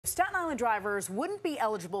Staten Island drivers wouldn't be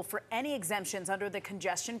eligible for any exemptions under the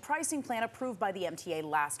congestion pricing plan approved by the MTA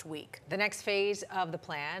last week. The next phase of the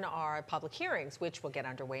plan are public hearings, which will get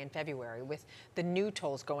underway in February, with the new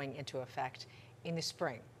tolls going into effect in the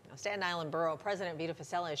spring. Now, Staten Island Borough President Vito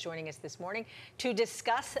Fossella is joining us this morning to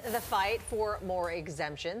discuss the fight for more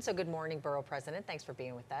exemptions. So good morning, Borough President. Thanks for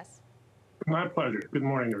being with us. My pleasure. Good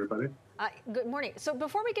morning, everybody. Good morning. So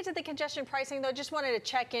before we get to the congestion pricing, though, just wanted to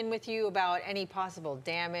check in with you about any possible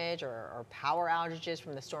damage or power outages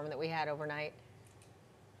from the storm that we had overnight.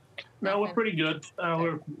 No, we're pretty good.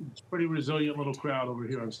 We're a pretty resilient little crowd over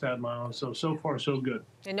here on Staten Island. So far, so good.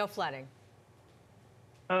 And no flooding?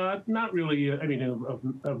 Not really anything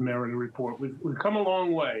of merit to report. We've come a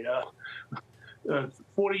long way.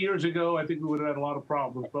 40 years ago, I think we would have had a lot of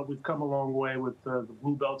problems, but we've come a long way with the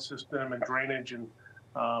Blue Belt system and drainage, and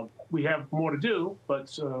we have more to do, but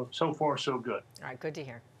so far, so good. All right, good to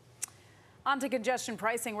hear. On to congestion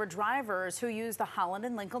pricing, where drivers who use the Holland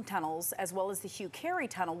and Lincoln tunnels, as well as the Hugh Carey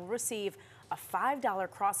tunnel, will receive a $5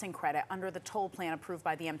 crossing credit under the toll plan approved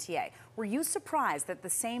by the MTA. Were you surprised that the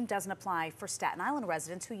same doesn't apply for Staten Island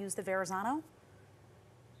residents who use the Verrazano?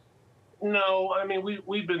 No, I mean,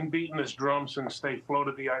 we've been beating this drum since they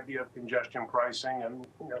floated the idea of congestion pricing, and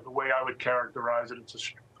the way I would characterize it, it's a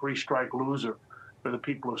three-strike loser for the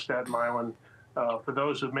people of Staten Island. For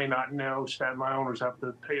those who may not know, Staten Islanders have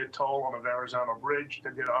to pay a toll on the Verrazano Bridge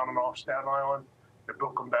to get on and off Staten Island, the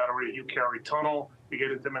Brooklyn Battery, Hugh Carey Tunnel, you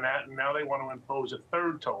get into Manhattan. Now they want to impose a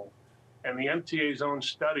third toll. And the MTA's own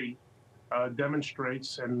study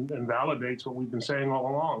demonstrates and validates what we've been saying all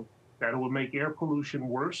along, that it will make air pollution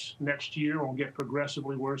worse next year and will get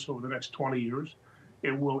progressively worse over the next 20 years.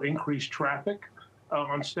 It will increase traffic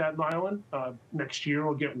on Staten Island. Next year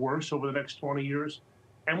will get worse over the next 20 years,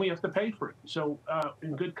 and we have to pay for it. So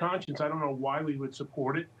in good conscience, I don't know why we would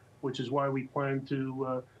support it, which is why we plan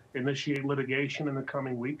to initiate litigation in the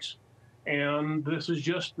coming weeks. And this is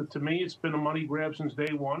just, to me, it's been a money grab since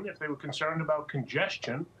day one. If they were concerned about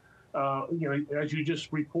congestion, as you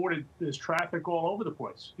just reported, there's traffic all over the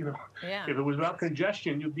place. Yeah. If it was about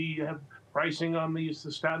congestion, you'd have pricing on the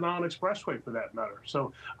Staten Island Expressway for that matter.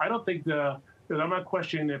 So I don't think I'm not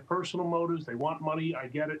questioning their personal motives. They want money, I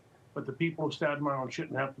get it, but the people of Staten Island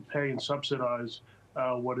shouldn't have to pay and subsidize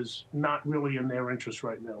what is not really in their interest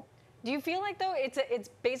right now. Do you feel like, though, it's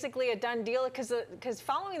basically a done deal? Because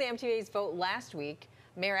following the MTA's vote last week,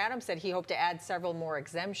 Mayor Adams said he hoped to add several more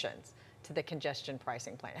exemptions to the congestion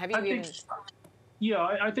pricing plan. Have you Yeah,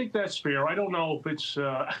 I think that's fair. I don't know if it's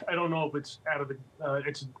out of the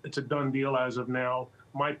it's a done deal as of now.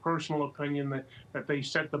 My personal opinion that they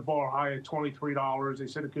set the bar high at $23. They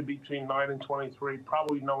said it could be between 9 and 23,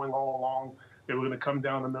 probably knowing all along they were going to come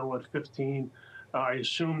down the middle at 15. I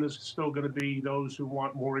assume there's still going to be those who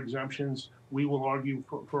want more exemptions. We will argue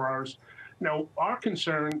for ours. Now, our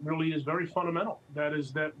concern really is very fundamental. That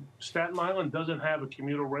is that Staten Island doesn't have a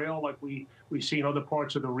commuter rail like we see in other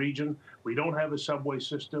parts of the region. We don't have a subway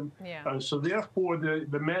system. Yeah. So therefore,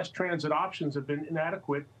 the mass transit options have been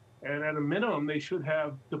inadequate. And at a minimum, they should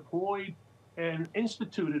have deployed and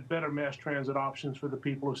instituted better mass transit options for the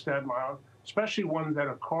people of Staten Island, especially ones that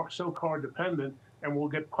are so car dependent and will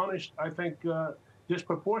get punished, I think,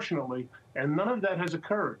 disproportionately. And none of that has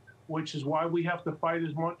occurred, which is why we have to fight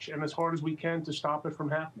as much and as hard as we can to stop it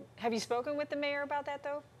from happening. Have you spoken with the mayor about that,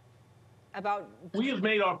 though? We have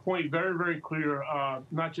made our point very, very clear,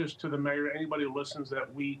 not just to the mayor, anybody who listens,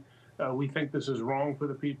 that we think this is wrong for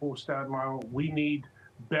the people of Staten Island. We need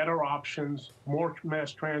better options, more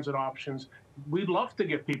mass transit options. We'd love to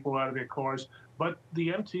get people out of their cars, but the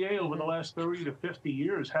MTA over the last 30 to 50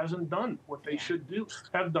 years hasn't done what they should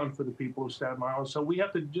have done for the people of Staten Island. So we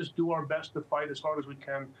have to just do our best to fight as hard as we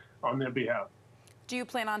can on their behalf. Do you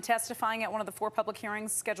plan on testifying at one of the 4 public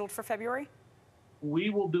hearings scheduled for February?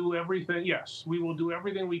 We will do everything. Yes, we will do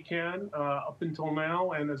everything we can up until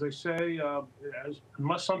now. And as I say,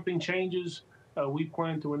 unless something changes, we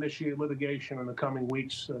plan to initiate litigation in the coming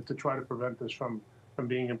weeks to try to prevent this from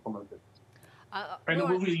being implemented. And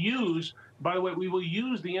we will use, by the way, we will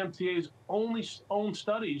use the MTA's own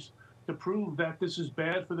studies to prove that this is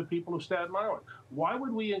bad for the people of Staten Island. Why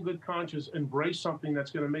would we in good conscience embrace something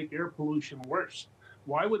that's going to make air pollution worse?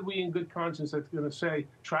 Why would we in good conscience that's going to say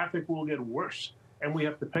traffic will get worse and we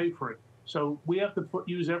have to pay for it? So we have to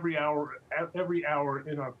use every hour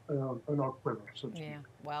in our quiver. So yeah,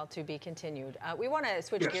 well, to be continued. We want to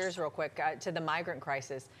switch gears real quick to the migrant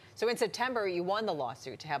crisis. So in September, you won the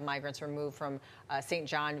lawsuit to have migrants removed from St.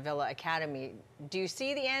 John Villa Academy. Do you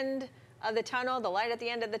see the end of the tunnel, the light at the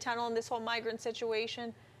end of the tunnel in this whole migrant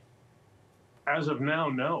situation? As of now,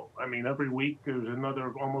 no. I mean, every week there's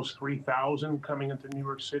another almost 3,000 coming into New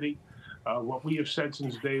York City. What we have said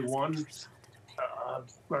since day one,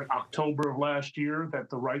 October of last year, that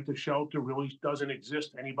the right to shelter really doesn't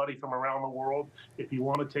exist. Anybody from around the world, if you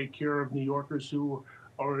want to take care of New Yorkers who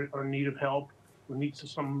are in need of help, who need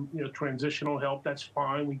some transitional help, that's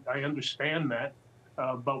fine. I understand that.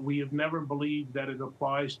 But we have never believed that it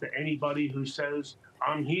applies to anybody who says,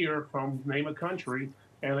 I'm here from name a country,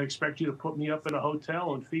 and I expect you to put me up in a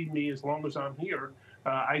hotel and feed me as long as I'm here.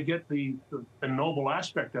 I get the noble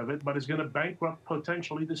aspect of it, but it's going to bankrupt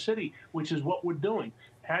potentially the city, which is what we're doing.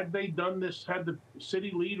 Had they done this, had the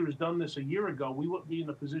city leaders done this a year ago, we wouldn't be in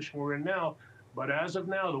the position we're in now. But as of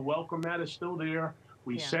now, the welcome mat is still there.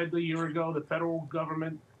 We said a year ago the federal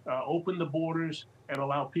government opened the borders and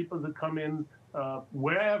allow people to come in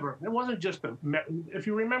wherever. It wasn't just if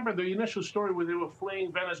you remember the initial story where they were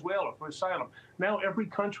fleeing Venezuela for asylum. Now every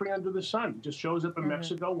country under the sun just shows up in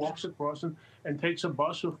Mexico, walks across, and takes a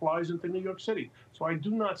bus or flies into New York City. So I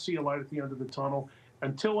do not see a light at the end of the tunnel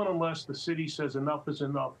until and unless the city says enough is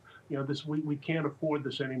enough. We can't afford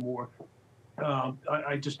this anymore.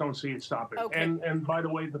 I just don't see it stopping. Okay. And by the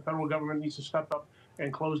way, the federal government needs to step up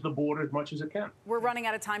and close the border as much as it can. We're running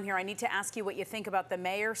out of time here. I need to ask you what you think about the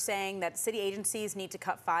mayor saying that city agencies need to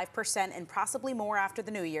cut 5% and possibly more after the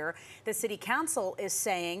new year. The city council is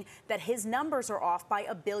saying that his numbers are off by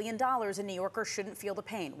 $1 billion and New Yorkers shouldn't feel the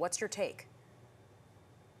pain. What's your take?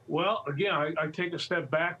 Well, again, I take a step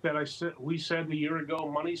back that we said a year ago,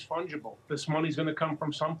 money's fungible. This money's going to come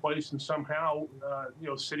from someplace, and somehow,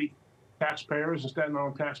 city taxpayers and Staten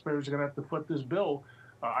Island taxpayers are going to have to foot this bill.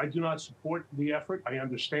 I do not support the effort. I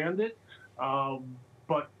understand it.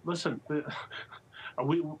 But listen, the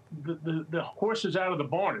horse is out of the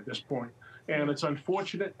barn at this point. And it's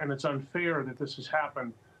unfortunate and it's unfair that this has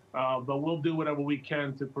happened. But we'll do whatever we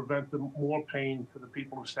can to prevent more pain for the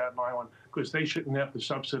people of Staten Island, because they shouldn't have to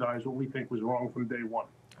subsidize what we think was wrong from day one.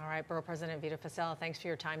 All right, Borough President Vito Fossella, thanks for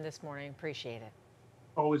your time this morning. Appreciate it.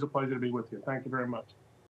 Always a pleasure to be with you. Thank you very much.